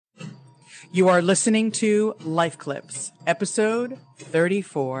You are listening to Life Clips, episode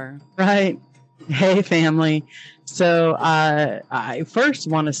 34. Right. Hey, family. So I first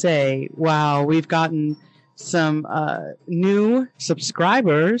want to say, wow, we've gotten some new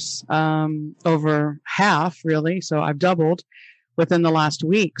subscribers, over half, really. So I've doubled within the last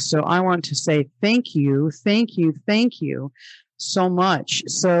week. So I want to say thank you so much.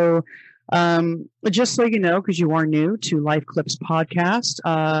 So just so you know, because you are new to Life Clips podcast,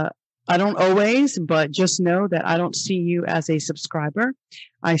 I don't always, but just know that I don't see you as a subscriber.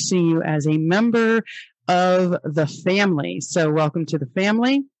 I see you as a member of the family. So welcome to the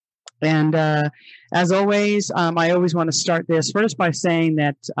family. And as always, I always want to start this first by saying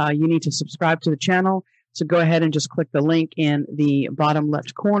that you need to subscribe to the channel. So go ahead and just click the link in the bottom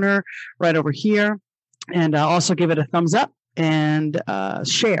left corner right over here. And also give it a thumbs up and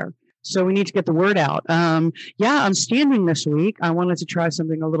share. So we need to get the word out. I'm standing this week. I wanted to try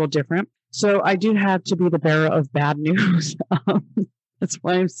something a little different. So I do have to be the bearer of bad news. That's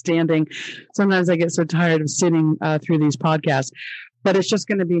why I'm standing. Sometimes I get so tired of sitting through these podcasts. But it's just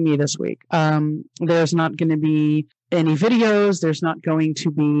going to be me this week. There's not going to be any videos. There's not going to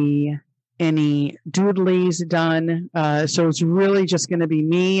be any doodlies done. So it's really just going to be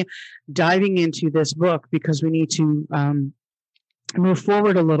me diving into this book because we need to move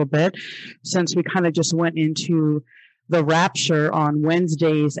forward a little bit since we kind of just went into the rapture on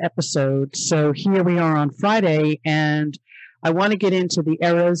Wednesday's episode. So here we are on Friday, and I want to get into the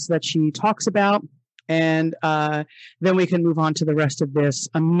eras that she talks about, and then we can move on to the rest of this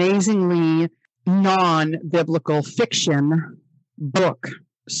amazingly non-biblical fiction book.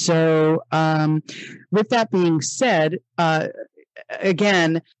 So with that being said,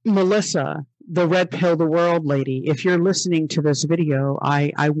 again, Melissa, the Red Pill the World lady, if you're listening to this video,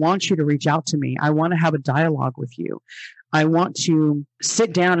 I want you to reach out to me. I want to have a dialogue with you. I want to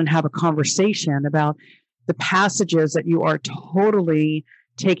sit down and have a conversation about the passages that you are totally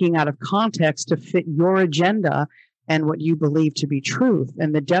taking out of context to fit your agenda and what you believe to be truth.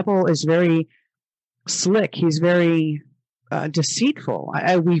 And the devil is very slick. He's very deceitful.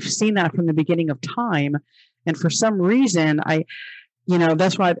 We've seen that from the beginning of time. And for some reason,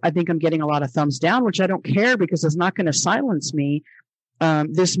 that's why I think I'm getting a lot of thumbs down, which I don't care because it's not going to silence me.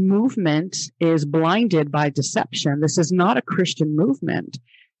 This movement is blinded by deception. This is not a Christian movement.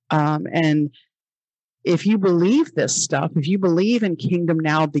 And if you believe this stuff, if you believe in Kingdom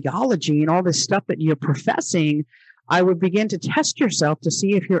Now theology and all this stuff that you're professing, I would begin to test yourself to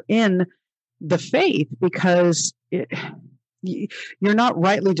see if you're in the faith, because you're not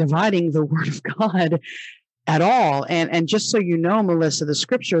rightly dividing the word of God at all. And just so you know, Melissa, the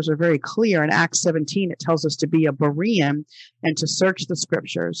scriptures are very clear. In Acts 17, it tells us to be a Berean and to search the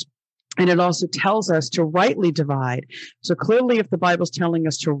scriptures. And it also tells us to rightly divide. So clearly, if the Bible's telling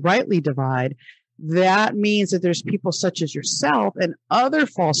us to rightly divide, that means that there's people such as yourself and other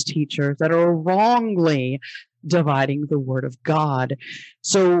false teachers that are wrongly dividing the word of God.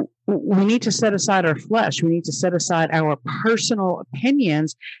 So we need to set aside our flesh. We need to set aside our personal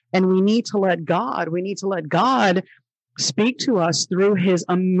opinions, and we need to let God speak to us through his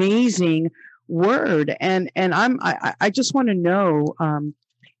amazing word. And I just want to know,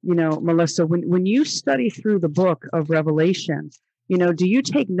 Melissa, when you study through the book of Revelation, do you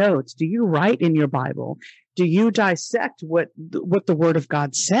take notes? Do you write in your Bible? Do you dissect what the word of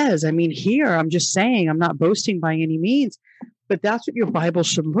God says? I mean, here, I'm just saying, I'm not boasting by any means, but that's what your Bible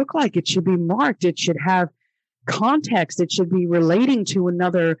should look like. It should be marked. It should have context. It should be relating to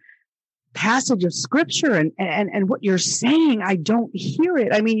another passage of scripture. And what you're saying, I don't hear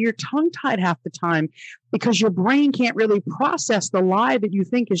it. I mean, you're tongue-tied half the time because your brain can't really process the lie that you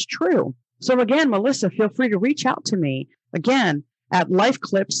think is true. So again, Melissa, feel free to reach out to me. Again, at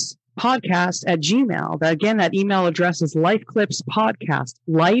lifeclipspodcast@gmail. Again, that email address is lifeclipspodcast,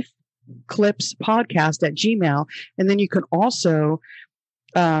 lifeclipspodcast@gmail. And then you can also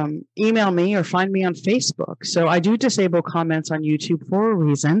email me or find me on Facebook. So I do disable comments on YouTube for a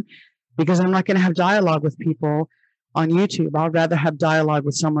reason, because I'm not going to have dialogue with people on YouTube. I'd rather have dialogue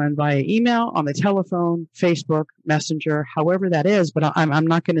with someone via email, on the telephone, Facebook, Messenger, however that is. But I'm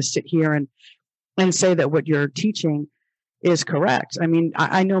not going to sit here and say that what you're teaching is correct. I mean,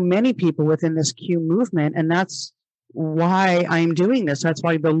 I know many people within this Q movement, and that's why I'm doing this. That's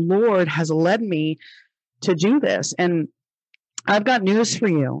why the Lord has led me to do this. And I've got news for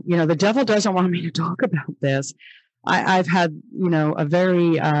you. The devil doesn't want me to talk about this. I've had, a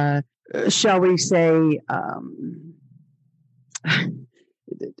very, shall we say,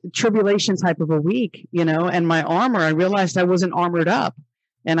 tribulation type of a week, and my armor, I realized I wasn't armored up.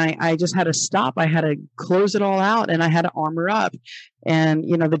 And I just had to stop. I had to close it all out, and I had to armor up. And,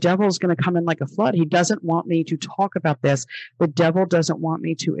 the devil's going to come in like a flood. He doesn't want me to talk about this. The devil doesn't want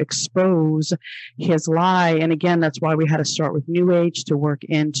me to expose his lie. And again, that's why we had to start with New Age to work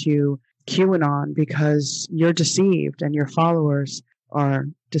into QAnon, because you're deceived and your followers are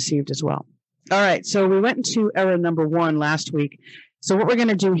deceived as well. All right. So we went into era number 1 last week. So what we're going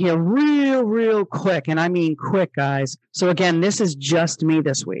to do here real quick, and I mean quick, guys. So again, this is just me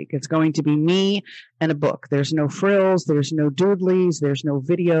this week. It's going to be me and a book. There's no frills. There's no doodlies. There's no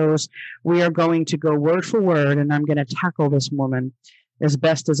videos. We are going to go word for word, and I'm going to tackle this woman as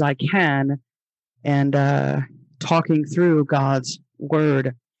best as I can and talking through God's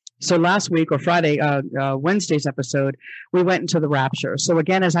word. So last week, or Friday, Wednesday's episode, we went into the rapture. So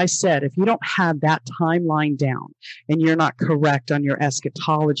again, as I said, if you don't have that timeline down and you're not correct on your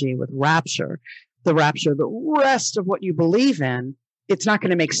eschatology with the rest of what you believe in, it's not going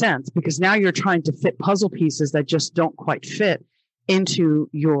to make sense, because now you're trying to fit puzzle pieces that just don't quite fit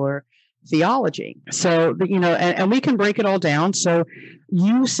into your theology. So, and we can break it all down. So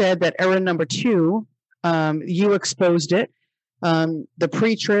you said that era number 2, you exposed it. The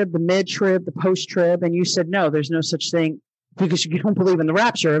pre-trib, the mid-trib, the post-trib, and you said, no, there's no such thing, because you don't believe in the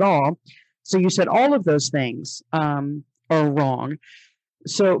rapture at all. So you said all of those things are wrong.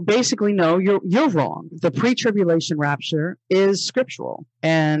 So basically, no, you're wrong. The pre-tribulation rapture is scriptural.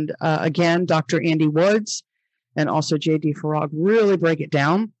 And again, Dr. Andy Woods and also J.D. Farag really break it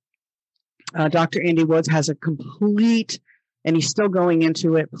down. Dr. Andy Woods has a complete, and he's still going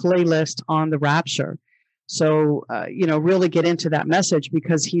into it, playlist on the rapture. So, really get into that message,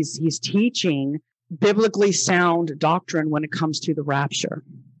 because he's teaching biblically sound doctrine when it comes to the rapture.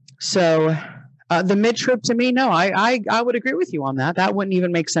 So the mid-trib, to me, no, I would agree with you on that. That wouldn't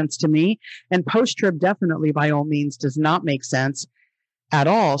even make sense to me. And post-trib definitely, by all means, does not make sense at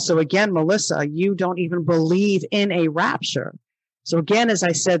all. So again, Melissa, you don't even believe in a rapture. So again, as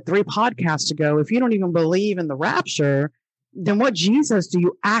I said 3 podcasts ago, if you don't even believe in the rapture, then what Jesus do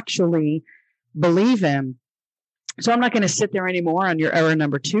you actually believe in? So I'm not going to sit there anymore on your era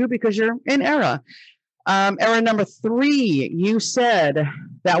number 2, because you're in era. Era number 3, you said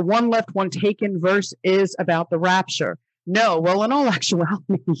that one left, one taken verse is about the rapture. No, well, in all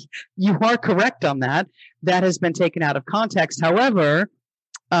actuality, you are correct on that. That has been taken out of context. However,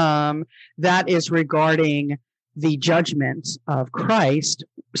 that is regarding the judgment of Christ.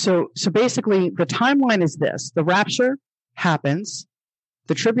 So basically, the timeline is this. The rapture happens,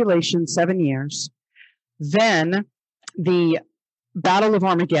 the tribulation, 7 years, then the Battle of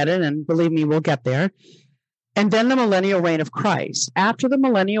Armageddon, and believe me, we'll get there, and then the millennial reign of Christ. After the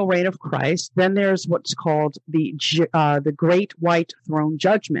millennial reign of Christ, then there's what's called the Great White Throne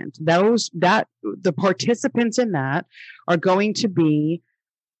Judgment. The participants in that are going to be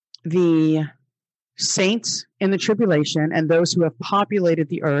the saints in the tribulation and those who have populated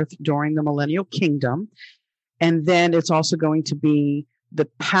the earth during the millennial kingdom. And then it's also going to be the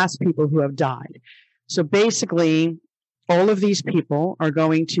past people who have died. So basically, all of these people are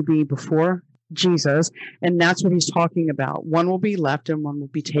going to be before Jesus, and that's what he's talking about. One will be left and one will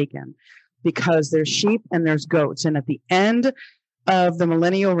be taken, because there's sheep and there's goats. And at the end of the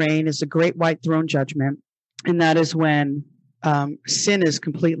millennial reign is the Great White Throne Judgment, and that is when sin is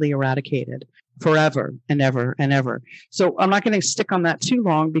completely eradicated forever and ever and ever. So I'm not going to stick on that too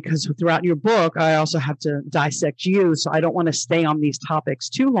long, because throughout your book, I also have to dissect you. So I don't want to stay on these topics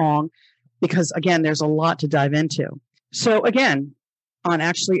too long, because again, there's a lot to dive into. So again, on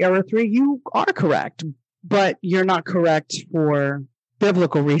actually era 3, you are correct, but you're not correct for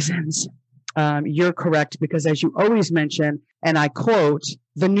biblical reasons. You're correct because, as you always mention, and I quote,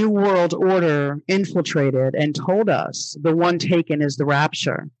 the New World Order infiltrated and told us the one taken is the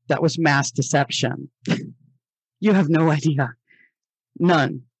rapture. That was mass deception. You have no idea.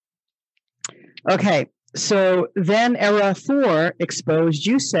 None. Okay. So then era 4 exposed,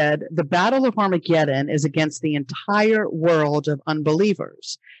 you said the Battle of Armageddon is against the entire world of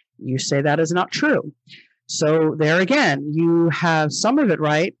unbelievers. You say that is not true. So there again, you have some of it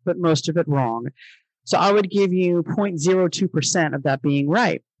right, but most of it wrong. So I would give you 0.02% of that being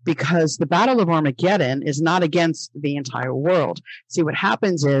right, because the Battle of Armageddon is not against the entire world. See, what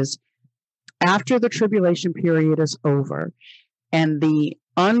happens is, after the tribulation period is over and the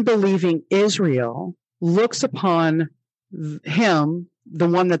unbelieving Israel looks upon him, the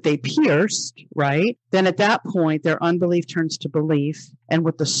one that they pierced, right? Then at that point, their unbelief turns to belief. And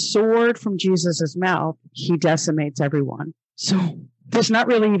with the sword from Jesus' mouth, he decimates everyone. So there's not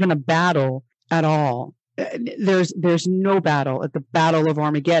really even a battle at all. There's no battle at the Battle of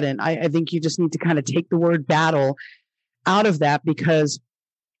Armageddon. I think you just need to kind of take the word battle out of that, because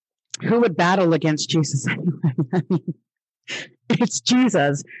who would battle against Jesus anyway? I mean, it's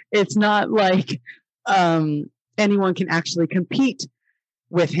Jesus. It's not like anyone can actually compete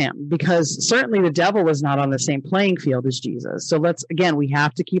with him, because certainly the devil is not on the same playing field as Jesus. So we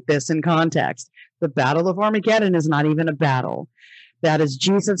have to keep this in context. The Battle of Armageddon is not even a battle. That is,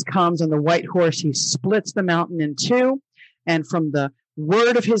 Jesus comes on the white horse, he splits the mountain in two, and from the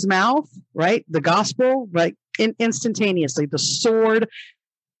word of his mouth, right, the gospel, right, instantaneously, the sword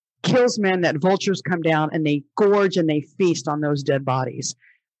kills men, that vultures come down and they gorge and they feast on those dead bodies.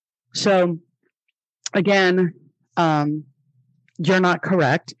 So again, you're not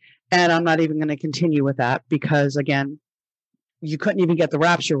correct. And I'm not even going to continue with that because, again, you couldn't even get the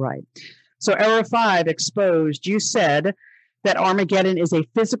rapture right. So error 5 exposed. You said that Armageddon is a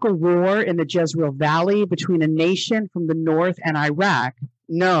physical war in the Jezreel Valley between a nation from the north and Iraq.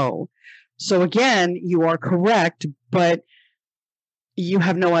 No. So again, you are correct, but you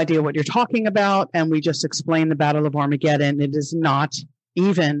have no idea what you're talking about. And we just explained the Battle of Armageddon. It is not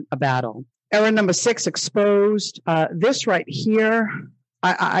even a battle. Error number 6 exposed. This right here,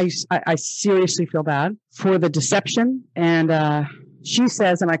 I seriously feel bad for the deception. And she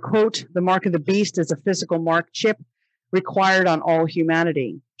says, and I quote, "The mark of the beast is a physical mark chip required on all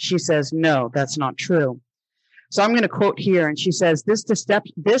humanity." She says, no, that's not true. So I'm going to quote here. And she says, this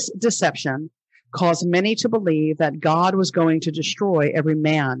deception caused many to believe that God was going to destroy every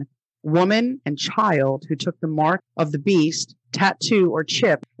man, woman, and child who took the mark of the beast, tattoo, or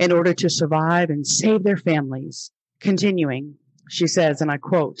chip in order to survive and save their families. Continuing, she says, and I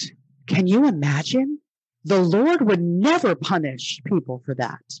quote, "Can you imagine? The Lord would never punish people for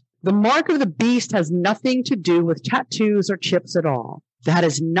that. The mark of the beast has nothing to do with tattoos or chips at all. That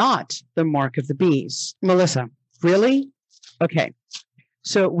is not the mark of the beast." Melissa, really? Okay.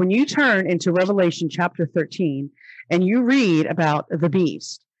 So when you turn into Revelation chapter 13 and you read about the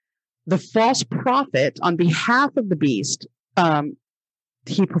beast, the false prophet on behalf of the beast,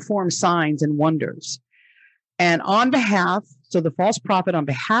 he performs signs and wonders. And the false prophet on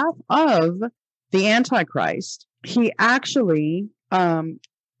behalf of the Antichrist, he actually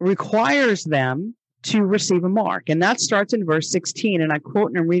requires them to receive a mark. And that starts in verse 16. And I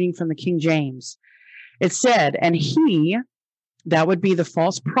quote, and I'm reading from the King James. It said, "And he," that would be the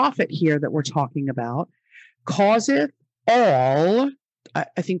false prophet here that we're talking about, "causeth all,"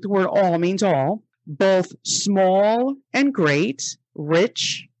 I think the word all means all, "both small and great,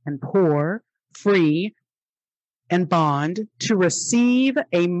 rich and poor, free and bond, to receive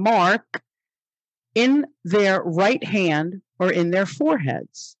a mark in their right hand or in their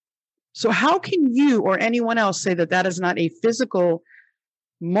foreheads." So how can you or anyone else say that that is not a physical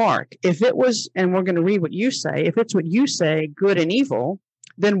mark? If it was, and we're going to read what you say, if it's what you say, good and evil,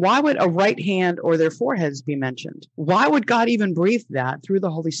 then why would a right hand or their foreheads be mentioned? Why would God even breathe that through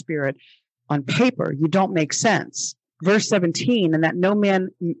the Holy Spirit on paper? You don't make sense. Verse 17, "And that no man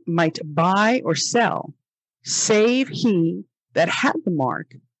might buy or sell, save he that had the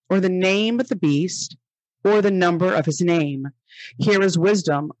mark, or the name of the beast, or the number of his name. Here is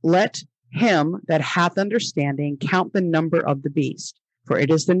wisdom. Let him that hath understanding count the number of the beast, for it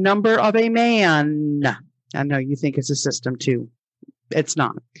is the number of a man." I know you think it's a system too. It's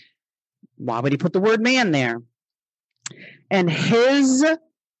not. Why would he put the word man there? "And his,"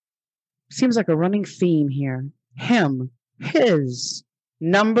 seems like a running theme here, his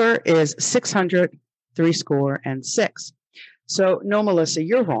number is 666. So no, Melissa,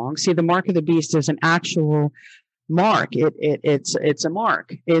 you're wrong. See, the mark of the beast is an actual mark. It's a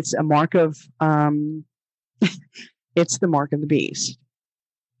mark. It's a mark of it's the mark of the beast.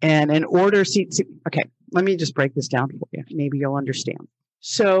 And in order, okay, let me just break this down for you. Maybe you'll understand.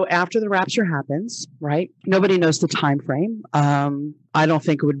 So after the rapture happens, right? Nobody knows the time frame. I don't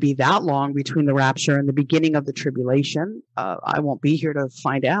think it would be that long between the rapture and the beginning of the tribulation. I won't be here to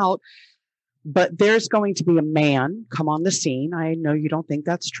find out. But there's going to be a man come on the scene. I know you don't think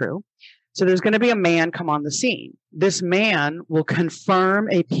that's true. So there's going to be a man come on the scene. This man will confirm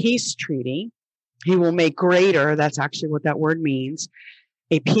a peace treaty. He will make greater, that's actually what that word means,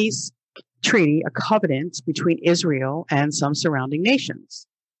 a peace treaty, a covenant between Israel and some surrounding nations,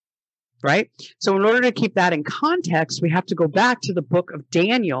 right? So in order to keep that in context, we have to go back to the book of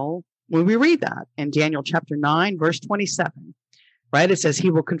Daniel when we read that in Daniel chapter 9, verse 27, right? It says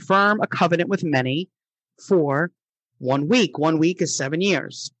he will confirm a covenant with many for 1 week. 1 week is 7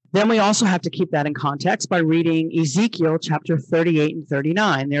 years. Then we also have to keep that in context by reading Ezekiel chapter 38 and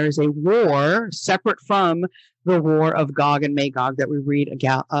 39. There is a war separate from the war of Gog and Magog that we read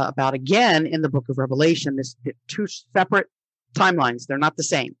about again in the book of Revelation. There's two separate timelines. They're not the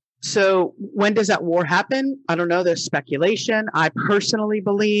same. So when does that war happen? I don't know. There's speculation. I personally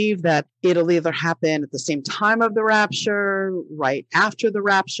believe that it'll either happen at the same time of the rapture, right after the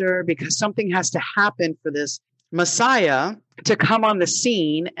rapture, because something has to happen for this Messiah to come on the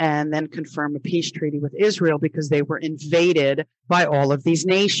scene and then confirm a peace treaty with Israel, because they were invaded by all of these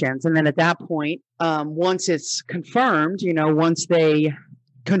nations. And then at that point, once it's confirmed, once they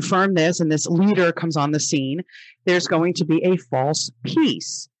confirm this and this leader comes on the scene, there's going to be a false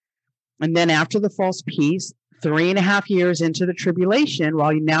peace. And then after the false peace, 3.5 years into the tribulation,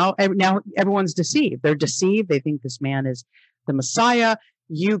 now everyone's deceived. They're deceived. They think this man is the Messiah.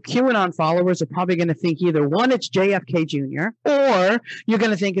 You QAnon followers are probably going to think either one, it's JFK Jr., or you're going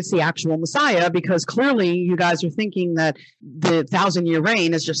to think it's the actual Messiah, because clearly you guys are thinking that the 1,000-year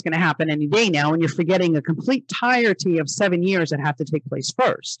reign is just going to happen any day now, and you're forgetting a complete entirety of 7 years that have to take place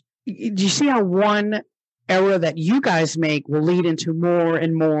first. Do you see how one error that you guys make will lead into more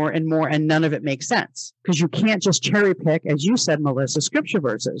and more and more, and none of it makes sense? Because you can't just cherry pick, as you said, Melissa, scripture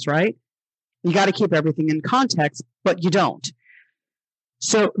verses, right? You got to keep everything in context, but you don't.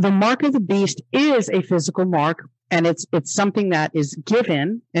 So the mark of the beast is a physical mark, and it's something that is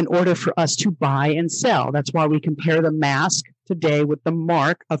given in order for us to buy and sell. That's why we compare the mask today with the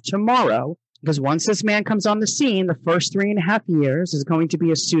mark of tomorrow, because once this man comes on the scene, the first 3.5 years is going to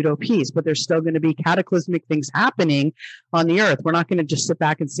be a pseudo peace, but there's still going to be cataclysmic things happening on the earth. We're not going to just sit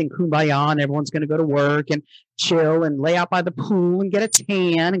back and sing Kumbaya and everyone's going to go to work and chill and lay out by the pool and get a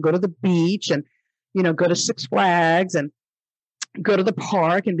tan and go to the beach and, go to Six Flags and go to the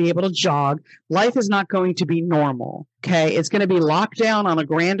park and be able to jog. Life is not going to be normal. Okay. It's going to be locked down on a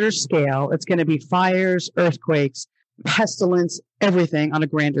grander scale. It's going to be fires, earthquakes, pestilence, everything on a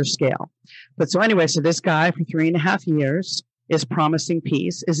grander scale. But so anyway, so this guy for 3.5 years is promising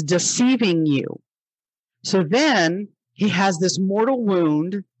peace, is deceiving you. So then he has this mortal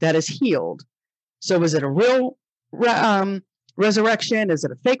wound that is healed. So is it a real resurrection? Is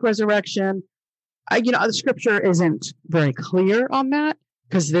it a fake resurrection? The scripture isn't very clear on that,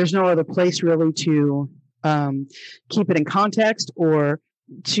 because there's no other place really to keep it in context or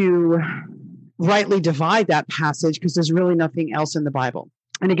to rightly divide that passage, because there's really nothing else in the Bible.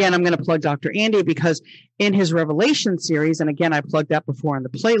 And again, I'm going to plug Dr. Andy, because in his Revelation series, and again, I plugged that before in the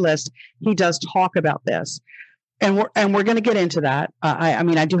playlist, he does talk about this. And we're going to get into that.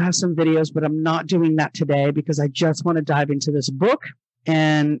 I do have some videos, but I'm not doing that today because I just want to dive into this book.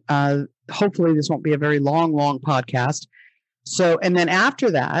 And hopefully this won't be a very long podcast. So, and then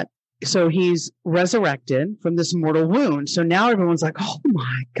after that, so he's resurrected from this mortal wound. So now everyone's like, oh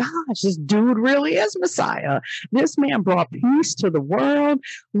my gosh, this dude really is Messiah. This man brought peace to the world.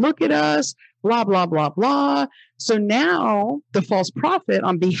 Look at us, blah, blah, blah, blah. So now the false prophet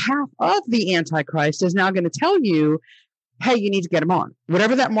on behalf of the Antichrist is now going to tell you, hey, you need to get him on.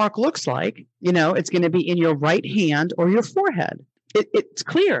 Whatever that mark looks like, it's going to be in your right hand or your forehead. It's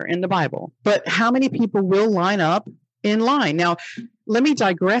clear in the Bible, but how many people will line up in line? Now, let me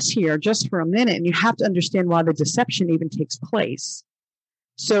digress here just for a minute, and you have to understand why the deception even takes place.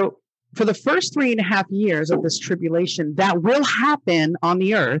 So for the first 3.5 years of this tribulation, that will happen on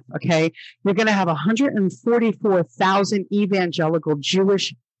the earth, okay? You're going to have 144,000 evangelical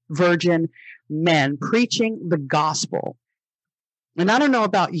Jewish virgin men preaching the gospel. And I don't know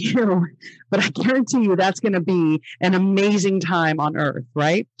about you, but I guarantee you that's going to be an amazing time on earth,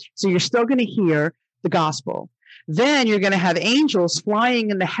 right? So you're still going to hear the gospel. Then you're going to have angels flying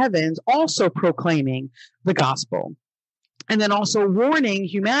in the heavens also proclaiming the gospel. And then also warning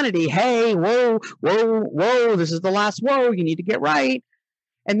humanity, hey, whoa, this is the last woe. You need to get right.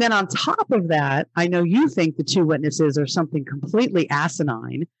 And then on top of that, I know you think the two witnesses are something completely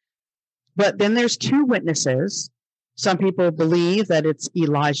asinine, but then there's two witnesses. Some people believe that it's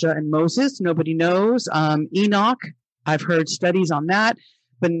Elijah and Moses. Nobody knows. Enoch, I've heard studies on that.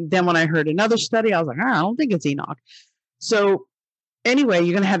 But then when I heard another study, I was like, I don't think it's Enoch. So anyway,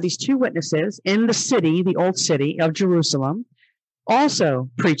 you're going to have these two witnesses in the city, the old city of Jerusalem,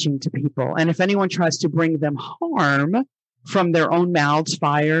 also preaching to people. And if anyone tries to bring them harm from their own mouths,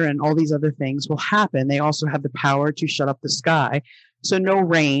 fire and all these other things will happen. They also have the power to shut up the sky. So no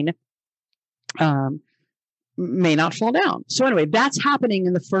rain may not fall down. So anyway, that's happening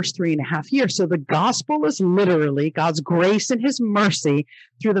in the first 3.5 years. So the gospel is literally God's grace and his mercy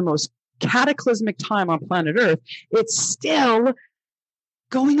through the most cataclysmic time on planet Earth. It's still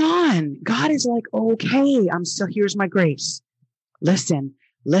going on. God is like, okay, here's my grace. Listen.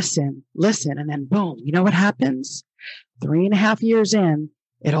 And then boom, you know what happens? 3.5 years in,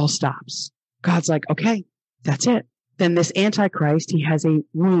 it all stops. God's like, okay, that's it. Then this Antichrist, he has a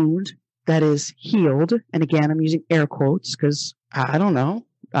wound that is healed. And again, I'm using air quotes because I don't know.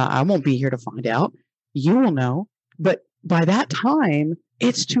 I won't be here to find out. You will know. But by that time,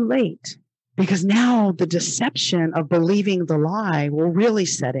 it's too late. Because now the deception of believing the lie will really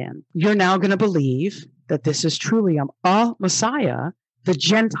set in. You're now going to believe that this is truly a Messiah. The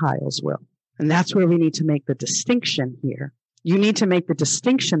Gentiles will. And that's where we need to make the distinction here. You need to make the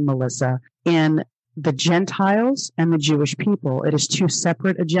distinction, Melissa, in the Gentiles and the Jewish people. It is two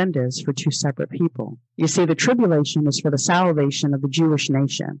separate agendas for two separate people. You see, the tribulation is for the salvation of the Jewish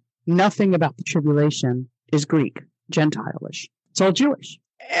nation. Nothing about the tribulation is Greek, Gentile-ish. It's all Jewish.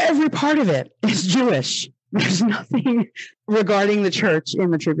 Every part of it is Jewish. There's nothing regarding the church in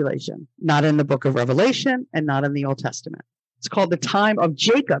the tribulation, not in the book of Revelation and not in the Old Testament. It's called the time of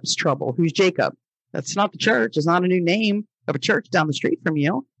Jacob's trouble. Who's Jacob? That's not the church. It's not a new name of a church down the street from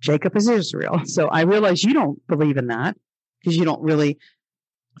you. Jacob is Israel. So I realize you don't believe in that because you don't really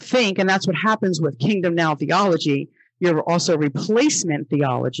think, and that's what happens with kingdom now theology. You have also replacement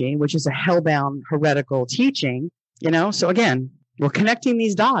theology, which is a hellbound heretical teaching, So again, we're connecting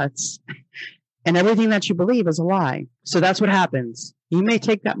these dots and everything that you believe is a lie. So that's what happens. You may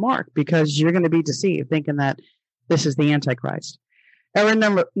take that mark because you're going to be deceived thinking that this is the Antichrist. Error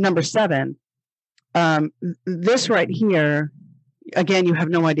number 7. This right here, again, you have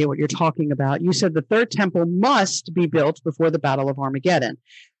no idea what you're talking about. You said the third temple must be built before the Battle of Armageddon.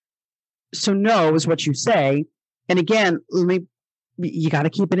 So no is what you say. And again, you got to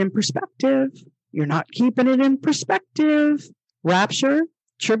keep it in perspective. You're not keeping it in perspective. Rapture,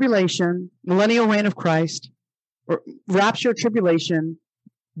 tribulation, millennial reign of Christ, or rapture, tribulation,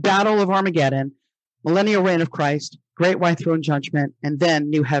 Battle of Armageddon, millennial reign of Christ, great white throne judgment, and then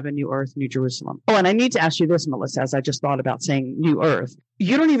new heaven, new earth, new Jerusalem. Oh, and I need to ask you this, Melissa, as I just thought about saying new earth.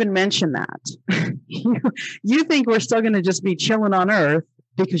 You don't even mention that. You think we're still going to just be chilling on earth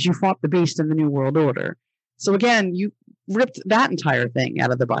because you fought the beast in the New World Order. So again, you ripped that entire thing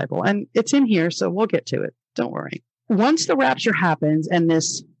out of the Bible, and it's in here, so we'll get to it. Don't worry. Once the rapture happens and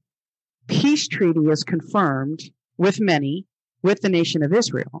this peace treaty is confirmed with the nation of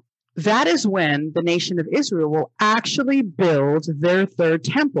Israel, that is when the nation of Israel will actually build their third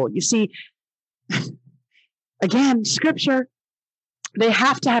temple. You see, again, scripture, they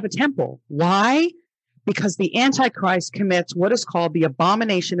have to have a temple. Why? Because the Antichrist commits what is called the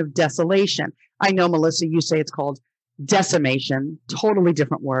abomination of desolation. I know, Melissa, you say it's called decimation. Totally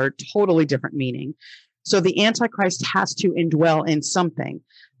different word, totally different meaning. So the Antichrist has to indwell in something.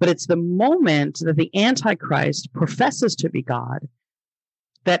 But it's the moment that the Antichrist professes to be God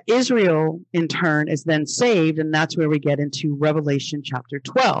that Israel, in turn, is then saved, and that's where we get into Revelation chapter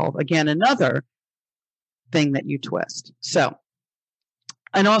 12. Again, another thing that you twist. So,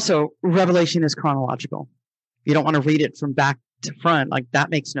 and also, Revelation is chronological. You don't want to read it from back to front. Like, that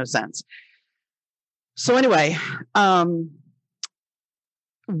makes no sense. So anyway,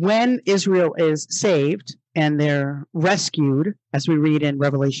 when Israel is saved and they're rescued, as we read in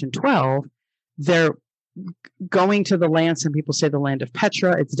Revelation 12, they're going to the land. Some people say the land of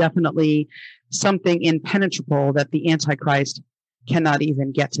Petra. It's definitely something impenetrable that the Antichrist cannot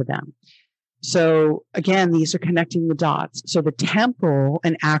even get to them. So again, these are connecting the dots. So the temple,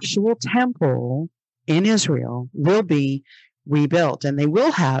 an actual temple in Israel, will be rebuilt, and they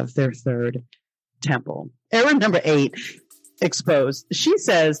will have their third temple. Error number 8, exposed. She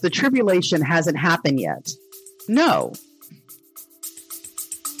says the tribulation hasn't happened yet. No.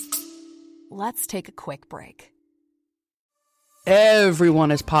 Let's take a quick break.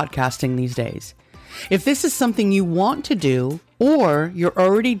 Everyone is podcasting these days. If this is something you want to do, or you're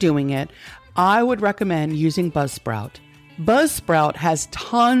already doing it, I would recommend using Buzzsprout. Buzzsprout has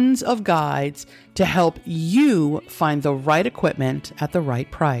tons of guides to help you find the right equipment at the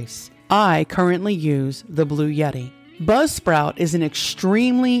right price. I currently use the Blue Yeti. Buzzsprout is an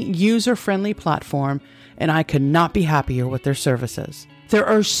extremely user-friendly platform, and I could not be happier with their services. There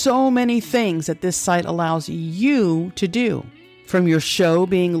are so many things that this site allows you to do. From your show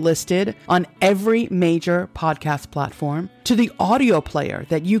being listed on every major podcast platform, to the audio player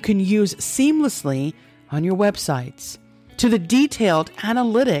that you can use seamlessly on your websites, to the detailed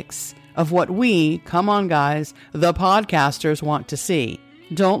analytics of what we, come on guys, the podcasters want to see.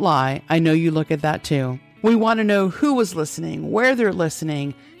 Don't lie, I know you look at that too. We want to know who is listening, where they're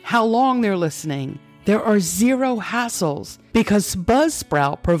listening, how long they're listening. There are zero hassles because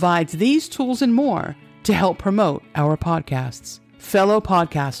Buzzsprout provides these tools and more to help promote our podcasts. Fellow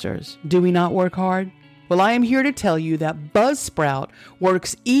podcasters, do we not work hard? Well, I am here to tell you that Buzzsprout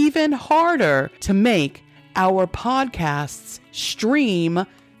works even harder to make our podcasts stream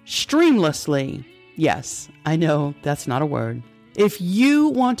streamlessly. Yes, I know that's not a word. If you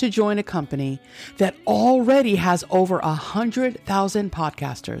want to join a company that already has over 100,000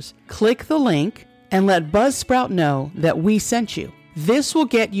 podcasters, click the link and let Buzzsprout know that we sent you. This will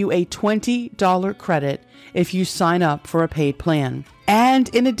get you a $20 credit if you sign up for a paid plan. And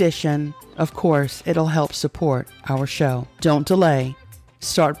in addition, of course, it'll help support our show. Don't delay.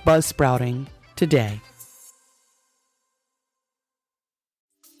 Start Buzzsprouting today.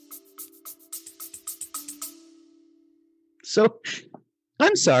 So,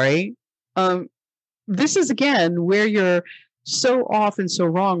 I'm sorry. This is again where you're so off and so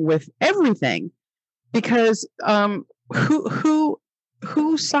wrong with everything, because who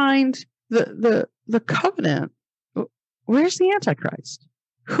signed the covenant? Where's the Antichrist?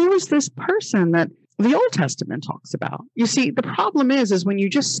 Who is this person that the Old Testament talks about? You see, the problem is when you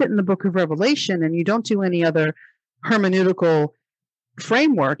just sit in the book of Revelation and you don't do any other hermeneutical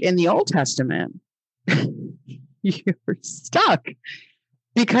framework in the Old Testament, you're stuck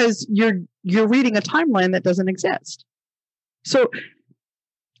because you're reading a timeline that doesn't exist. So,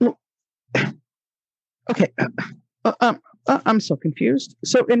 okay, I'm so confused.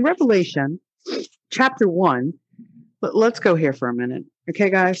 So in Revelation chapter 1, let's go here for a minute.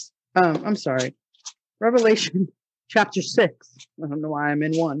 Okay, guys, I'm sorry. Revelation chapter 6. I don't know why I'm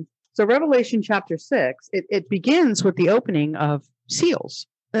in 1. So Revelation chapter 6, it begins with the opening of seals.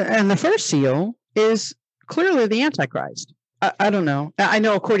 And the first seal is clearly the Antichrist. I don't know. I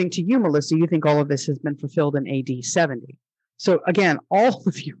know according to you, Melissa, you think all of this has been fulfilled in AD 70. So again, all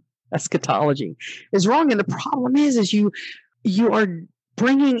of your eschatology is wrong. And the problem is you are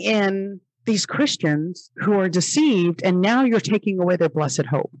bringing in these Christians who are deceived, and now you're taking away their blessed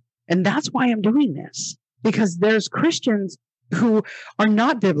hope. And that's why I'm doing this, because there's Christians who are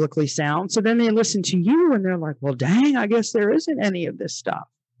not biblically sound. So then they listen to you and they're like, well, dang, I guess there isn't any of this stuff.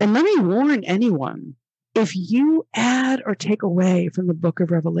 And let me warn anyone, if you add or take away from the book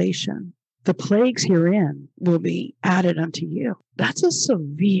of Revelation, the plagues herein will be added unto you. That's a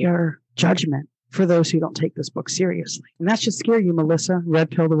severe judgment for those who don't take this book seriously. And that should scare you, Melissa,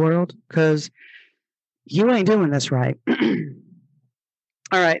 red pill the world, because you ain't doing this right.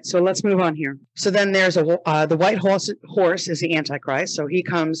 All right, so let's move on here. So then there's the white horse is the Antichrist. So he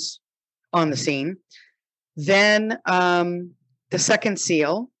comes on the scene. Then the second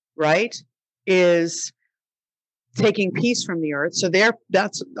seal, right, is taking peace from the earth. So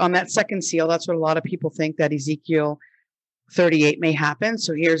that's on that second seal. That's what a lot of people think that Ezekiel 38 may happen.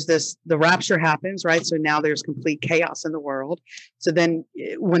 So here's the rapture happens, right? So now there's complete chaos in the world. So then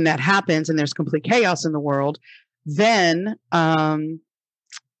when that happens and there's complete chaos in the world, then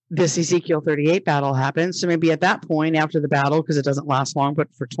this Ezekiel 38 battle happens. So maybe at that point after the battle, because it doesn't last long, but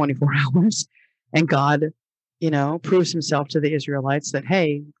for 24 hours, and God, proves himself to the Israelites that,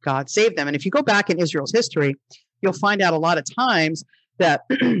 hey, God saved them. And if you go back in Israel's history, you'll find out a lot of times that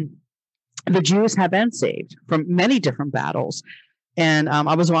the Jews have been saved from many different battles. And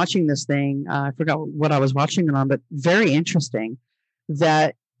I was watching this thing. I forgot what I was watching it on, but very interesting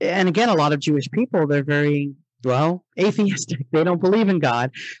that, and again, a lot of Jewish people, they're very, atheistic. They don't believe in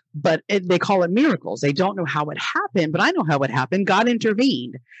God, but they call it miracles. They don't know how it happened, but I know how it happened. God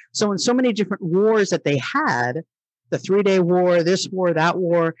intervened. So in so many different wars that they had, the 3-day war, this war, that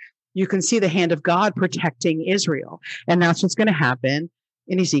war, you can see the hand of God protecting Israel. And that's what's going to happen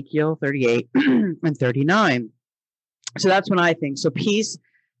in Ezekiel 38 and 39. So that's when I think. So peace.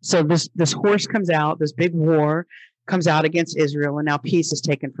 So this horse comes out, this big war comes out against Israel, and now peace is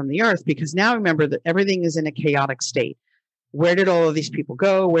taken from the earth, because now remember that everything is in a chaotic state. Where did all of these people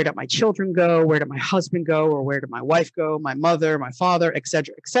go? Where did my children go? Where did my husband go? Or where did my wife go? My mother, my father, et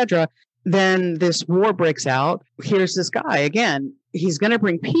cetera, et cetera. Then this war breaks out. Here's this guy again. He's going to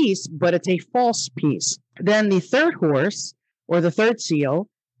bring peace, but it's a false peace. Then the third horse, or the third seal,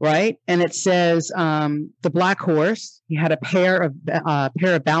 right? And it says the black horse, he had a pair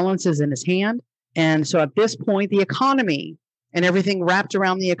of balances in his hand. And so at this point, the economy and everything wrapped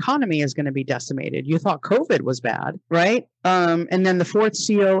around the economy is going to be decimated. You thought COVID was bad, right? And then the fourth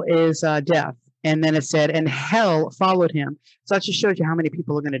seal is death. And then it said, and hell followed him. So that just shows you how many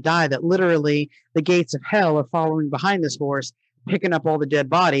people are going to die, that literally the gates of hell are following behind this horse, picking up all the dead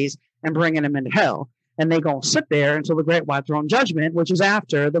bodies and bringing them into hell. And they're going to sit there until the great white throne judgment, which is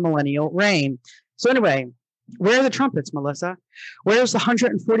after the millennial reign. So anyway, where are the trumpets, Melissa? Where's the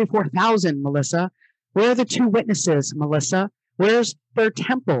 144,000, Melissa? Where are the 2 witnesses, Melissa? Where's third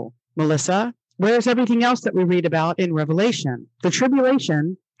temple, Melissa? Where's everything else that we read about in Revelation? The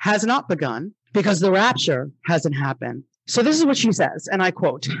tribulation has not begun because the rapture hasn't happened. So this is what she says, and I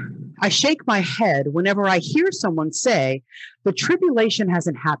quote, I shake my head whenever I hear someone say, the tribulation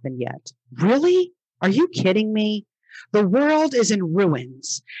hasn't happened yet. Really? Are you kidding me? The world is in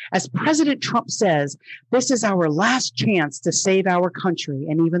ruins. As President Trump says, this is our last chance to save our country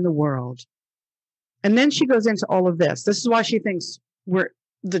and even the world. And then she goes into all of this. This is why she thinks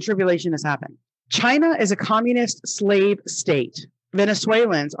the tribulation has happened. China is a communist slave state.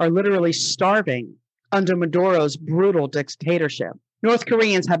 Venezuelans are literally starving under Maduro's brutal dictatorship. North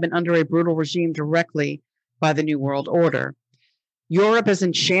Koreans have been under a brutal regime directly by the New World Order. Europe is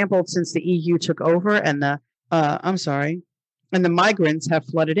in shambles since the EU took over, and the migrants have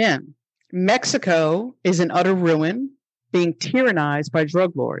flooded in. Mexico is in utter ruin, being tyrannized by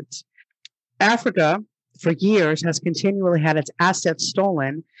drug lords. Africa, for years, has continually had its assets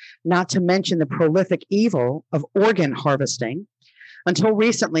stolen, not to mention the prolific evil of organ harvesting. Until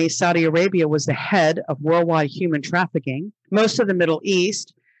recently, Saudi Arabia was the head of worldwide human trafficking. Most of the Middle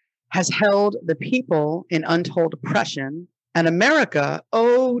East has held the people in untold oppression. And America,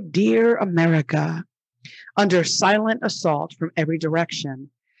 oh dear America, under silent assault from every direction.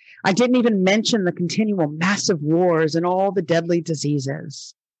 I didn't even mention the continual massive wars and all the deadly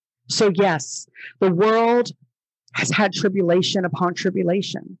diseases. So yes, the world has had tribulation upon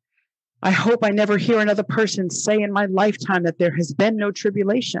tribulation. I hope I never hear another person say in my lifetime that there has been no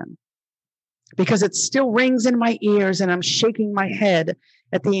tribulation, because it still rings in my ears and I'm shaking my head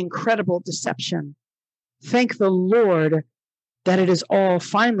at the incredible deception. Thank the Lord that it is all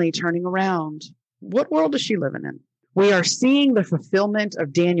finally turning around. What world is she living in? We are seeing the fulfillment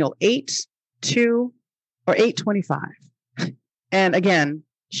of Daniel 8:2 or 8:25. And again,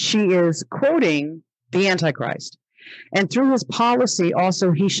 she is quoting the Antichrist. And through his policy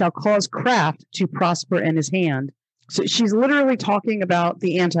also he shall cause craft to prosper in his hand. So she's literally talking about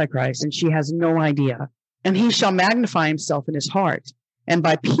the Antichrist, and she has no idea. And he shall magnify himself in his heart, and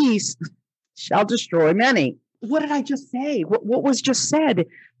by peace shall destroy many. What did I just say? What was just said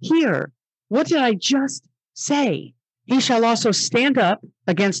here? What did I just say? He shall also stand up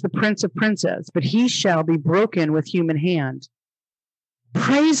against the prince of princes, but he shall be broken with human hand.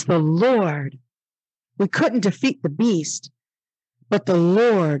 Praise the Lord. We couldn't defeat the beast, but the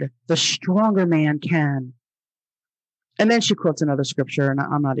Lord, the stronger man, can. And then she quotes another scripture, and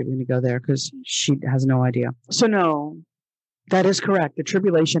I'm not even going to go there because she has no idea. So no, that is correct. The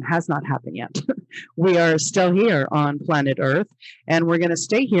tribulation has not happened yet. We are still here on planet Earth, and we're going to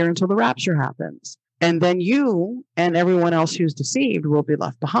stay here until the rapture happens. And then you and everyone else who's deceived will be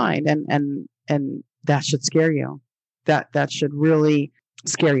left behind. And that should scare you. That should really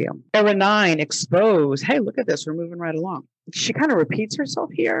scare you. Era 9, expose. Hey, look at this. We're moving right along. She kind of repeats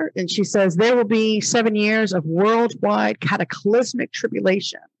herself here, and she says there will be 7 years of worldwide cataclysmic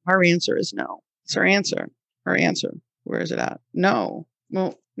tribulation. Her answer is no. It's her answer. Her answer. Where is it at? No.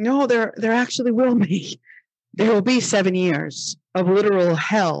 Well, no, there actually will be. There will be 7 years of literal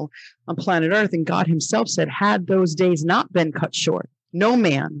hell on planet Earth. And God himself said, had those days not been cut short, no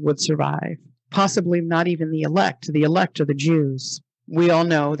man would survive. Possibly not even the elect are the Jews. We all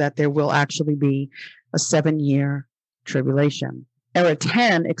know that there will actually be a 7-year tribulation. Era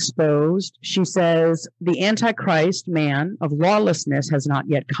 10, exposed. She says, the Antichrist man of lawlessness has not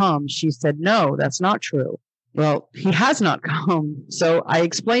yet come. She said, no, that's not true. Well, he has not come. So I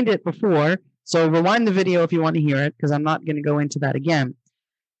explained it before. So rewind the video if you want to hear it, because I'm not going to go into that again.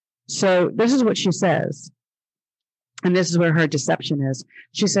 So this is what she says. And this is where her deception is.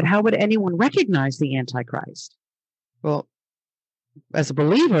 She said, how would anyone recognize the Antichrist? Well, as a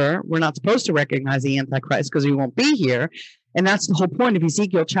believer, we're not supposed to recognize the Antichrist because he won't be here. And that's the whole point of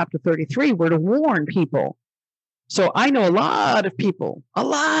Ezekiel chapter 33. We're to warn people. So I know a lot of people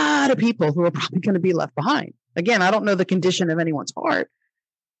who are probably going to be left behind. Again, I don't know the condition of anyone's heart,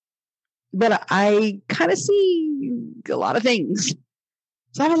 but I kind of see a lot of things.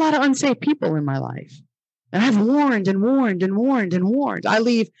 So I have a lot of unsafe people in my life. And I've warned and warned and warned and warned. I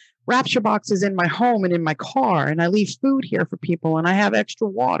leave rapture boxes in my home and in my car, and I leave food here for people, and I have extra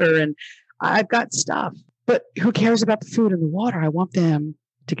water, and I've got stuff. But who cares about the food and the water? I want them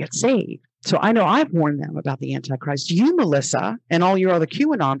to get saved. So I know I've warned them about the Antichrist. You, Melissa, and all your other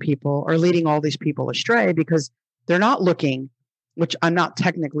QAnon people are leading all these people astray because they're not looking, which I'm not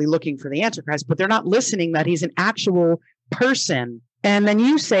technically looking for the Antichrist, but they're not listening that he's an actual person. And then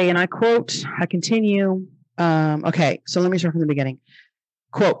you say, and I quote, I continue. Okay, so let me start from the beginning.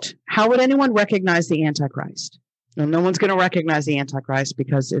 Quote, how would anyone recognize the Antichrist? Well, no one's going to recognize the Antichrist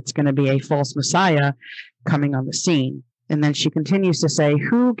because it's going to be a false Messiah coming on the scene. And then she continues to say,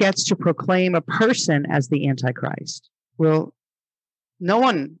 who gets to proclaim a person as the Antichrist? Well, no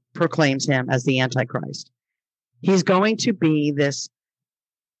one proclaims him as the Antichrist. He's going to be this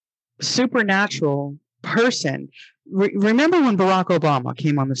supernatural person. Remember when Barack Obama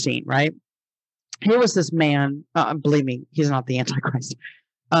came on the scene, right? here was this man, believe me, he's not the Antichrist.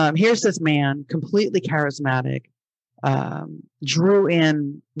 Here's this man, completely charismatic, drew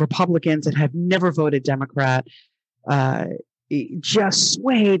in Republicans that have never voted Democrat, he just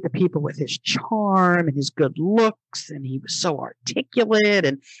swayed the people with his charm and his good looks, and he was so articulate,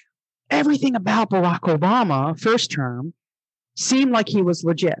 and everything about Barack Obama, first term, seemed like he was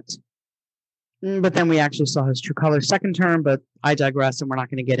legit. But then we actually saw his true colors second term, but I digress, and we're not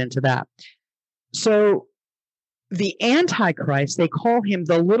going to get into that. So the Antichrist, they call him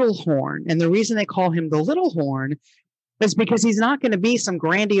the little horn. And the reason they call him the little horn is because he's not going to be some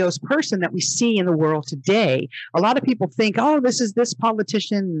grandiose person that we see in the world today. A lot of people think, oh, this is this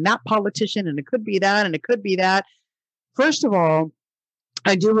politician and that politician, and it could be that, and it could be that. First of all,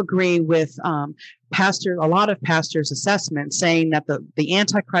 I do agree with a lot of pastors' assessment saying that the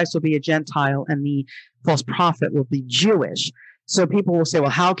Antichrist will be a Gentile and the false prophet will be Jewish. So people will say, well,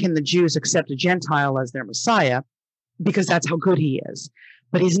 how can the Jews accept a Gentile as their Messiah? Because that's how good he is.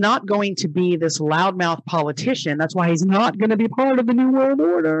 But he's not going to be this loudmouth politician. That's why he's not going to be part of the New World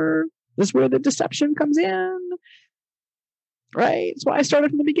Order. This is where the deception comes in. Right? That's why I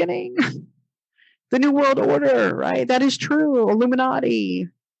started from the beginning. The New World Order, right? That is true. Illuminati.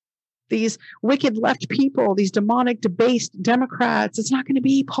 These wicked left people, these demonic, debased Democrats, they're not going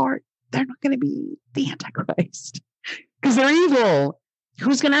to be the Antichrist. Because they're evil.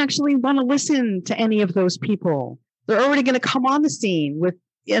 Who's going to actually want to listen to any of those people? They're already going to come on the scene with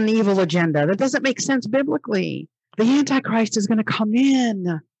an evil agenda. That doesn't make sense biblically. The Antichrist is going to come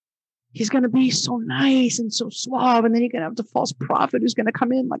in. He's going to be so nice and so suave. And then you're going to have the false prophet who's going to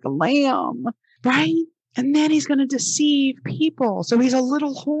come in like a lamb, right? And then he's going to deceive people. So he's a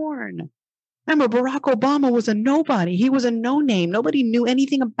little horn. Remember, Barack Obama was a nobody. He was a no-name. Nobody knew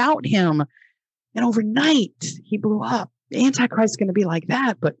anything about him. And overnight, he blew up. The Antichrist is going to be like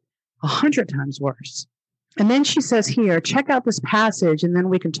that, but 100 times worse. And then she says here, check out this passage, and then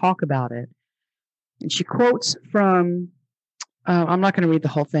we can talk about it. And she quotes from, I'm not going to read the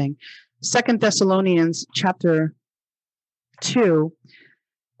whole thing, 2 Thessalonians chapter 2.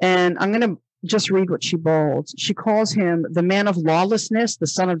 And I'm going to just read what she bolds. She calls him the man of lawlessness, the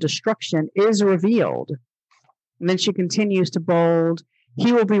son of destruction, is revealed. And then she continues to bold,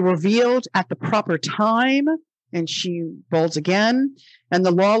 he will be revealed at the proper time. And she bolds again, and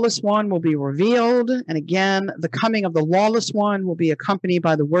the lawless one will be revealed. And again, the coming of the lawless one will be accompanied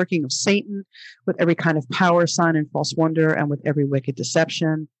by the working of Satan with every kind of power, sign, and false wonder, and with every wicked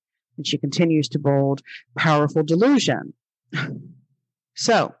deception. And she continues to bold, powerful delusion.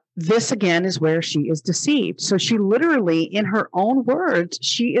 So this again is where she is deceived. So she literally, in her own words,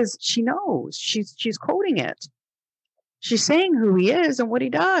 she knows. She's quoting it. She's saying who he is and what he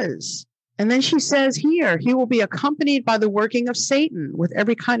does. And then she says here, he will be accompanied by the working of Satan with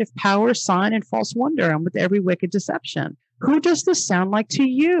every kind of power, sign, and false wonder, and with every wicked deception. Who does this sound like to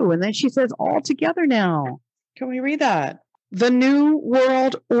you? And then she says, all together now. Can we read that? The New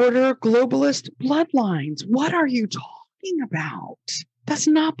World Order globalist bloodlines. What are you talking about? That's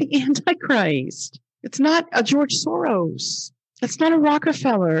not the Antichrist. It's not a George Soros. It's not a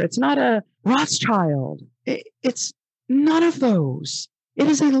Rockefeller. It's not a Rothschild. It's none of those. It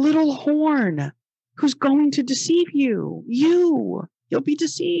is a little horn who's going to deceive you. You'll be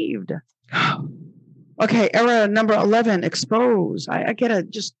deceived. Okay, error number 11, expose. I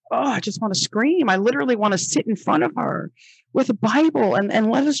just want to scream. I literally want to sit in front of her with a Bible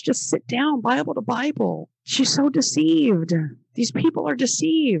and let us just sit down, Bible to Bible. She's so deceived. These people are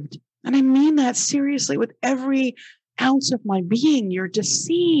deceived. And I mean that seriously with every ounce of my being. You're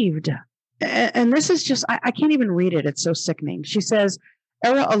deceived. And this is just, I can't even read it. It's so sickening. She says,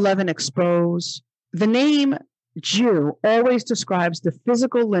 Error 11, expose. The name Jew always describes the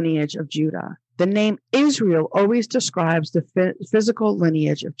physical lineage of Judah. The name Israel always describes the physical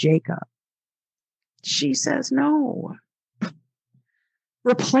lineage of Jacob. She says no.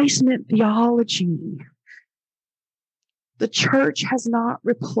 Replacement theology. The church has not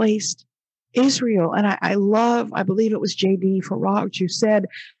replaced Israel. And I believe it was J.D. Farag who said,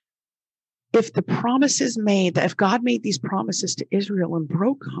 if the promises made, that if God made these promises to Israel and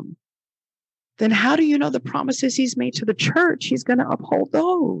broke them, then how do you know the promises he's made to the church? He's going to uphold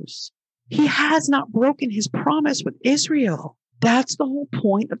those. He has not broken his promise with Israel. That's the whole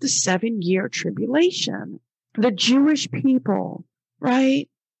point of the 7-year tribulation. The Jewish people, right?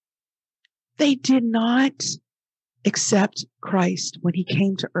 They did not accept Christ when he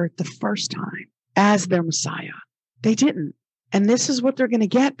came to earth the first time as their Messiah. They didn't. And this is what they're going to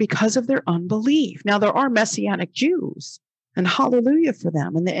get because of their unbelief. Now, there are Messianic Jews, and hallelujah for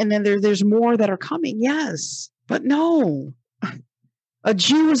them. And then there's more that are coming, yes. But no, A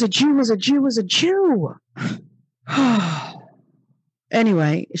Jew is a Jew is a Jew is a Jew.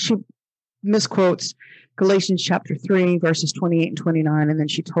 Anyway, she misquotes Galatians chapter 3, verses 28 and 29, and then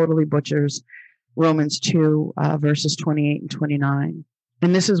she totally butchers Romans 2, verses 28 and 29.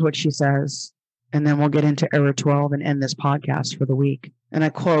 And this is what she says, and then we'll get into error 12 and end this podcast for the week. And I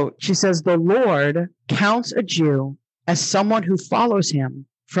quote, she says, "The Lord counts a Jew as someone who follows him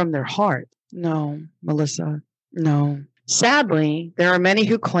from their heart." No, Melissa, no. Sadly, there are many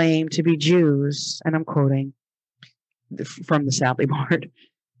who claim to be Jews, and I'm quoting from the sadly part,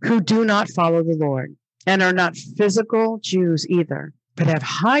 who do not follow the Lord and are not physical Jews either, but have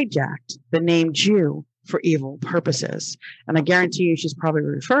hijacked the name Jew for evil purposes. And I guarantee you she's probably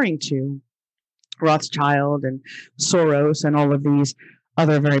referring to Rothschild and Soros and all of these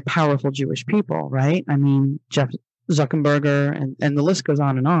other very powerful Jewish people, right? I mean, Jeff Zuckerberg and the list goes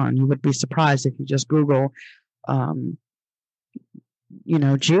on and on. You would be surprised if you just Google,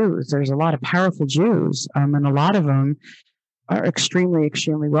 Jews. There's a lot of powerful Jews, and a lot of them are extremely,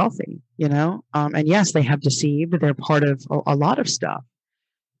 extremely wealthy, and yes, they have deceived. They're part of a lot of stuff.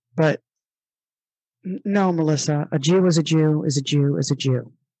 But no, Melissa, a Jew is a Jew is a Jew is a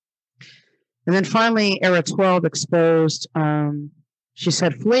Jew. And then finally, Era 12 exposed, she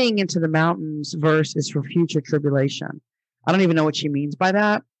said, fleeing into the mountains verse is for future tribulation. I don't even know what she means by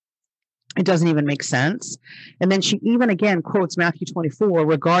that. It doesn't even make sense. And then she even again quotes Matthew 24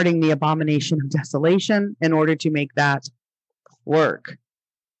 regarding the abomination of desolation in order to make that work.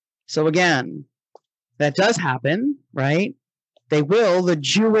 So again, that does happen, right? They will, the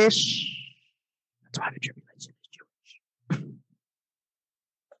Jewish, that's why the tribulation is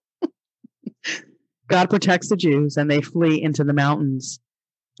Jewish. God protects the Jews and they flee into the mountains.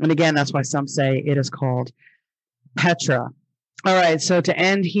 And again, that's why some say it is called Petra. All right, so to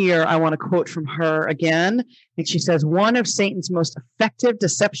end here, I want to quote from her again. And she says, one of Satan's most effective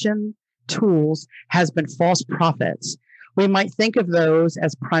deception tools has been false prophets. We might think of those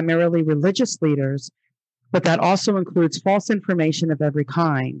as primarily religious leaders, but that also includes false information of every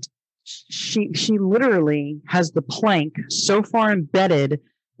kind. She literally has the plank so far embedded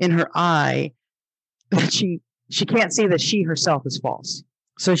in her eye that she can't see that she herself is false.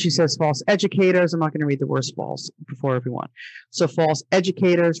 So she says false educators. I'm not going to read the words false before everyone. So false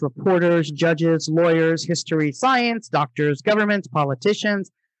educators, reporters, judges, lawyers, history, science, doctors, governments,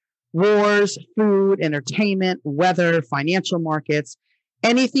 politicians, wars, food, entertainment, weather, financial markets.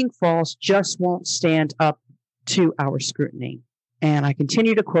 Anything false just won't stand up to our scrutiny. And I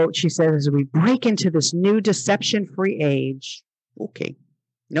continue to quote, she says, as we break into this new deception-free age, okay,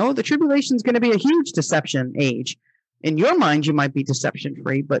 no, the tribulation is going to be a huge deception age. In your mind, you might be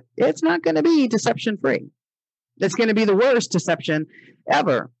deception-free, but it's not going to be deception-free. It's going to be the worst deception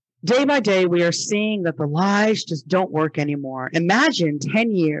ever. Day by day, we are seeing that the lies just don't work anymore. Imagine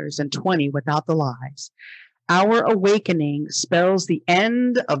 10 years and 20 without the lies. Our awakening spells the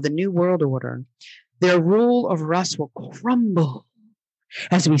end of the New World Order. Their rule over us will crumble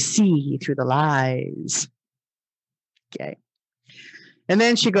as we see through the lies. Okay. And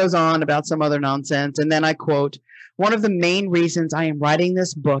then she goes on about some other nonsense. And then I quote, one of the main reasons I am writing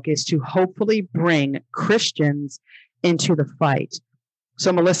this book is to hopefully bring Christians into the fight.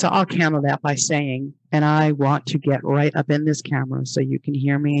 So, Melissa, I'll counter that by saying, and I want to get right up in this camera so you can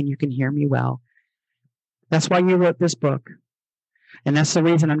hear me and you can hear me well. That's why you wrote this book. And that's the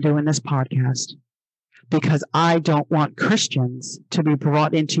reason I'm doing this podcast. Because I don't want Christians to be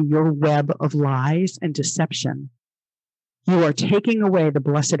brought into your web of lies and deception. You are taking away the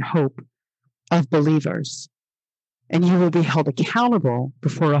blessed hope of believers. And you will be held accountable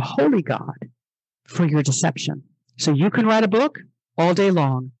before a holy God for your deception. So you can write a book all day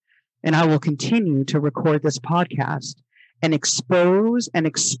long, and I will continue to record this podcast and expose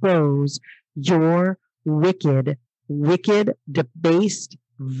your wicked, debased,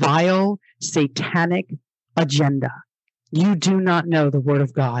 vile, satanic agenda. You do not know the word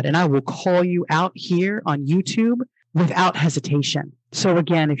of God, and I will call you out here on YouTube without hesitation. So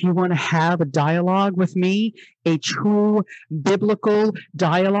again, if you want to have a dialogue with me, a true biblical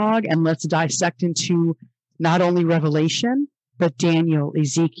dialogue, and let's dissect into not only Revelation, but Daniel,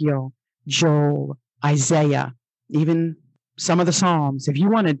 Ezekiel, Joel, Isaiah, even some of the Psalms. If you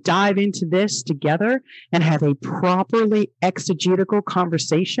want to dive into this together and have a properly exegetical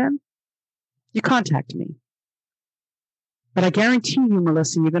conversation, you contact me. But I guarantee you,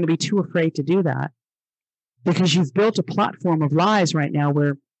 Melissa, you're going to be too afraid to do that because you've built a platform of lies right now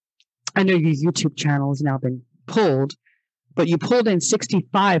where I know your YouTube channel has now been pulled, but you pulled in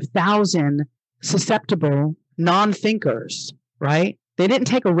 65,000 susceptible non-thinkers, right? They didn't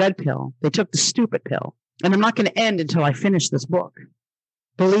take a red pill. They took the stupid pill. And I'm not going to end until I finish this book.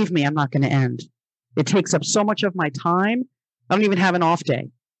 Believe me, I'm not going to end. It takes up so much of my time. I don't even have an off day,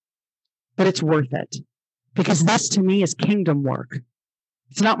 but it's worth it because this to me is kingdom work.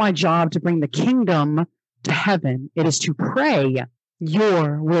 It's not my job to bring the kingdom to heaven. It is to pray,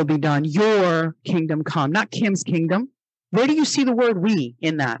 your will be done, your kingdom come, not Kim's kingdom. Where do you see the word we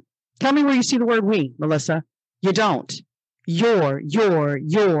in that? Tell me where you see the word we, Melissa. You don't. Your,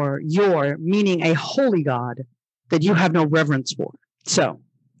 meaning a holy God that you have no reverence for. So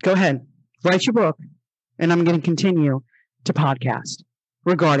go ahead, write your book, and I'm going to continue to podcast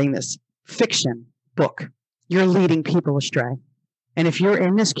regarding this fiction book. You're leading people astray. And if you're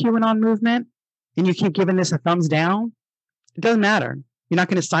in this QAnon movement and you keep giving this a thumbs down, it doesn't matter. You're not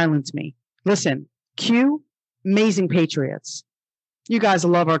going to silence me. Listen, Q, amazing patriots. You guys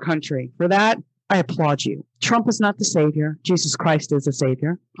love our country. For that, I applaud you. Trump is not the savior. Jesus Christ is the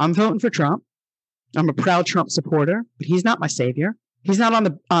savior. I'm voting for Trump. I'm a proud Trump supporter, but he's not my savior. He's not on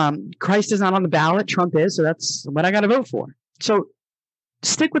the, Christ is not on the ballot. Trump is. So that's what I got to vote for. So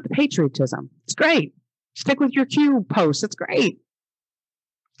stick with the patriotism. It's great. Stick with your Q posts. That's great.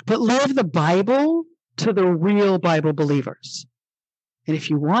 But live the Bible to the real Bible believers. And if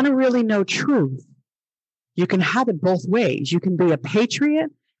you want to really know truth, you can have it both ways. You can be a patriot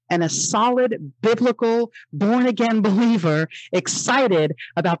and a solid biblical born-again believer excited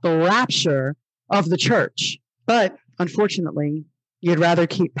about the rapture of the church. But unfortunately, you'd rather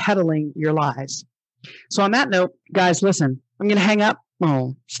keep peddling your lies. So on that note, guys, listen, I'm going to hang up.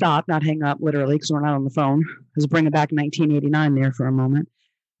 Oh, stop, not hang up literally because we're not on the phone. Let's bring it back 1989 there for a moment.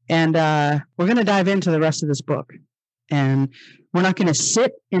 And we're going to dive into the rest of this book. And we're not going to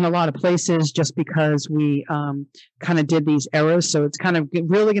sit in a lot of places just because we kind of did these eras. So it's kind of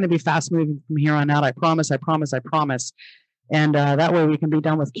really going to be fast moving from here on out. I promise. And that way we can be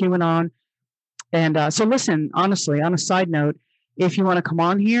done with QAnon. And so listen, honestly, on a side note, if you want to come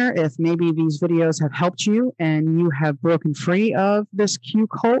on here, if maybe these videos have helped you and you have broken free of this Q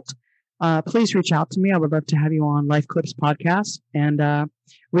cult, please reach out to me. I would love to have you on Life Clips podcast, and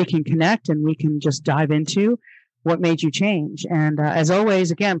we can connect and we can just dive into what made you change. And as always,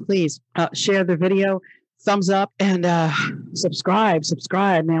 again, please share the video, thumbs up, and subscribe,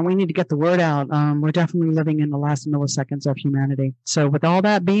 man. We need to get the word out. We're definitely living in the last milliseconds of humanity. So with all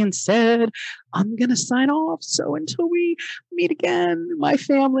that being said, I'm going to sign off. So until we meet again, my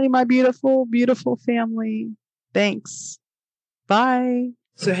family, my beautiful, beautiful family, thanks. Bye.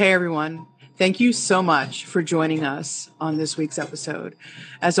 So, hey, everyone. Thank you so much for joining us on this week's episode.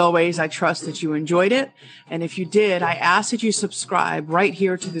 As always, I trust that you enjoyed it. And if you did, I ask that you subscribe right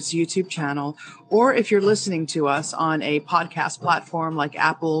here to this YouTube channel. Or if you're listening to us on a podcast platform like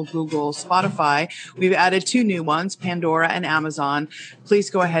Apple, Google, Spotify, we've added 2 new ones, Pandora and Amazon.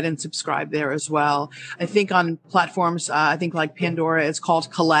 Please go ahead and subscribe there as well. I think on platforms, like Pandora, it's called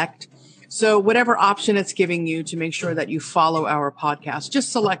Collect. So whatever option it's giving you to make sure that you follow our podcast,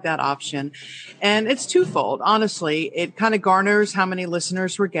 just select that option. And it's twofold. Honestly, it kind of garners how many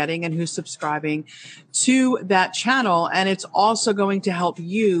listeners we're getting and who's subscribing to that channel. And it's also going to help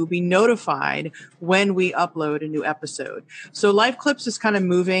you be notified when we upload a new episode. So Life Clips is kind of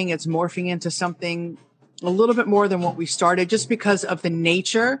moving. It's morphing into something a little bit more than what we started just because of the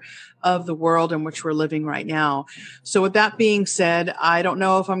nature of the world in which we're living right now. So with that being said, I don't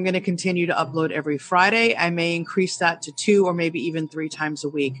know if I'm going to continue to upload every Friday. I may increase that to 2 or maybe even 3 times a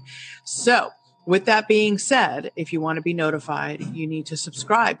week. So with that being said, if you want to be notified, you need to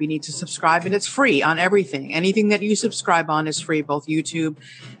subscribe. You need to subscribe, and it's free on everything. Anything that you subscribe on is free, both YouTube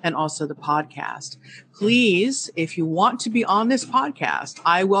and also the podcast. Please, if you want to be on this podcast,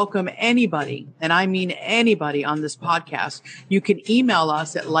 I welcome anybody, and I mean anybody on this podcast. You can email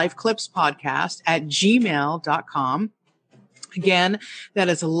us at lifeclipspodcast@gmail.com. Again, that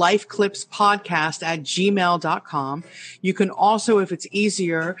is lifeclipspodcast@gmail.com. You can also, if it's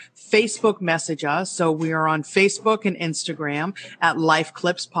easier, Facebook message us. So we are on Facebook and Instagram at Life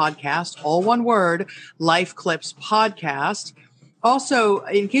Clips Podcast, all one word, Life Clips Podcast. Also,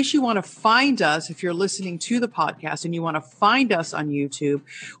 in case you want to find us, if you're listening to the podcast and you want to find us on YouTube,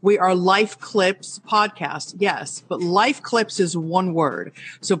 we are Life Clips Podcast. Yes, but Life Clips is one word.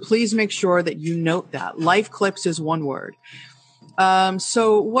 So please make sure that you note that. Life Clips is one word.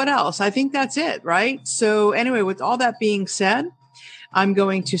 So what else? I think that's it, right? So anyway, with all that being said, I'm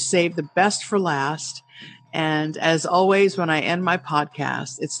going to save the best for last. And as always, when I end my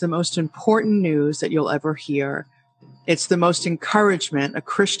podcast, it's the most important news that you'll ever hear. It's the most encouragement a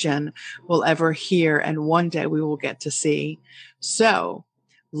Christian will ever hear, and one day we will get to see. So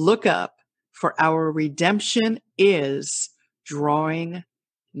look up, for our redemption is drawing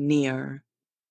near.